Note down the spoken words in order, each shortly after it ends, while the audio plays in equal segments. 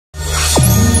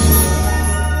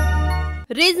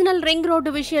Regional ring road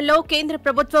విషయంలో కేంద్ర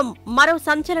ప్రభుత్వం మరో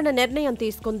సంచలన నిర్ణయం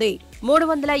తీసుకుంది.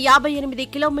 358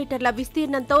 కిలోమీటర్ల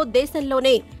విస్తీర్ణంతో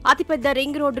దేశంలోనే అతిపెద్ద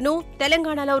రింగ్ రోడ్డును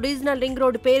తెలంగాణలో రీజనల్ రింగ్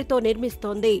రోడ్డు పేరుతో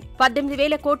నిర్మిస్తోంది.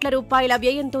 18,000 కోట్ల రూపాయల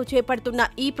వ్యయంతో చేపడుతున్న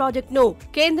ఈ ప్రాజెక్టును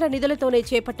కేంద్ర నిధులతోనే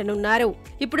చేపట్టనున్నారు.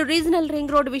 ఇప్పుడు రీజనల్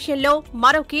రింగ్ రోడ్డు విషయంలో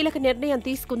మరో కీలక నిర్ణయం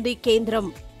తీసుకుంది కేంద్రం.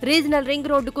 రీజనల్ రింగ్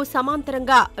రోడ్డుకు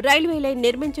సమాంతరంగా రైల్వే లైన్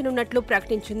నిర్మించనున్నట్లు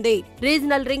ప్రకటించింది.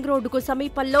 రీజనల్ రింగ్ రోడ్డుకు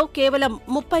సమీపంలో కేవలం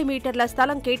 30 మీటర్ల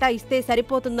స్థలం కేటాయిస్తే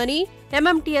సరిపోతుందని,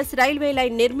 MMTS రైల్వే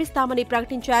లైన్ నిర్మిస్తామని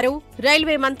ప్రకటించారు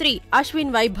రైల్వే మంత్రి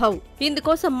అశ్విన్ వైభవ్.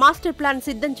 ఇందుకోసం మాస్టర్ ప్లాన్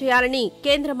సిద్ధం చేయాలని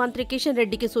కేంద్ర మంత్రి కిషన్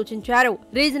రెడ్డికి సూచించారు.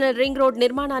 రీజనల్ రింగ్ రోడ్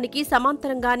నిర్మాణానికి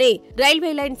సమాంతరంగానే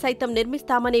రైల్వే లైన్ సైతం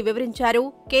నిర్మిస్తామని వివరించారు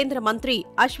కేంద్ర మంత్రి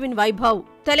అశ్విన్ వైభవ్.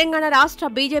 తెలంగాణ రాష్ట్ర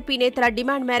బీజేపీ నేతల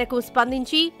డిమాండ్ మేరకు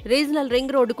స్పందించి రీజనల్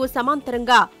రింగ్ రోడ్డుకు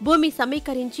సమాంతరంగా భూమి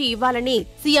సమీకరించి ఇవ్వాలని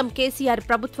సీఎం కేసీఆర్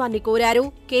ప్రభుత్వాన్ని కోరారు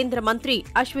కేంద్ర మంత్రి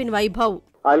Ashwin Vaibhav.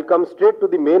 I'll come straight to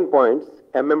the main points.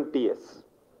 MMTS.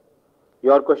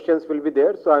 Your questions will be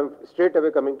there, so I'm straight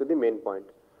away coming to the main point.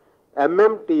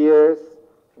 MMTS,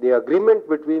 the agreement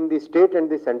between the state and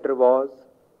the center was,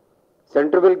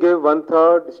 center will give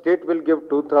 1/3, state will give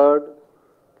 2/3.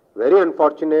 Very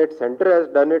unfortunate, center has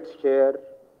done its share,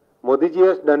 Modi ji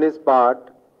has done his part,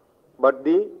 but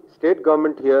the state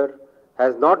government here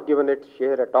has not given its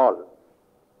share at all.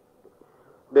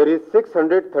 There is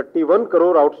 631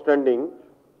 crore outstanding,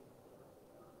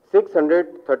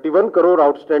 631 crore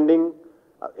outstanding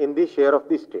in the share of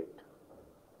the state.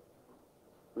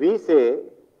 We say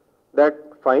that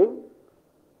fine,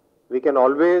 we can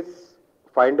always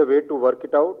find a way to work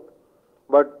it out,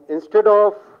 but instead of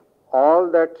all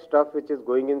that stuff which is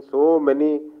going in so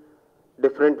many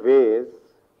different ways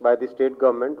by the state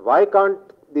government, why can't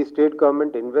the state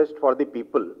government invest for the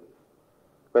people?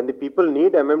 When the people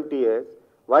need MMTS,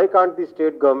 why can't the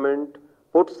state government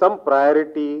put some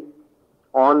priority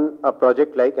on a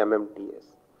project like MMTS?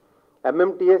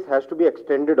 MMTS has to be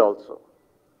extended also,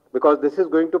 because this is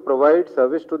going to provide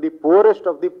service to the poorest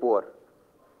of the poor,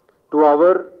 to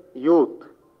our youth,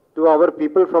 to our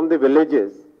people from the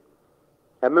villages.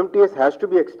 MMTS has to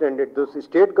be extended. The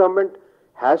state government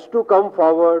has to come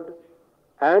forward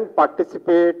and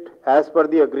participate as per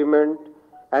the agreement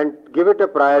and give it a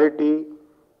priority.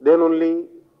 Then only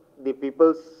the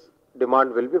people's demand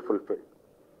will be fulfilled.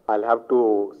 I'll have to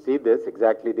see this,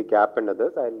 exactly the gap and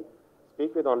others. I'll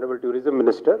speak with Honorable Tourism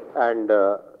Minister and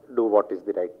do what is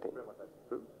the right thing.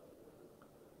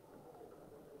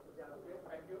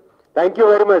 Thank you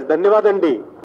very much. Dhanyavad andi.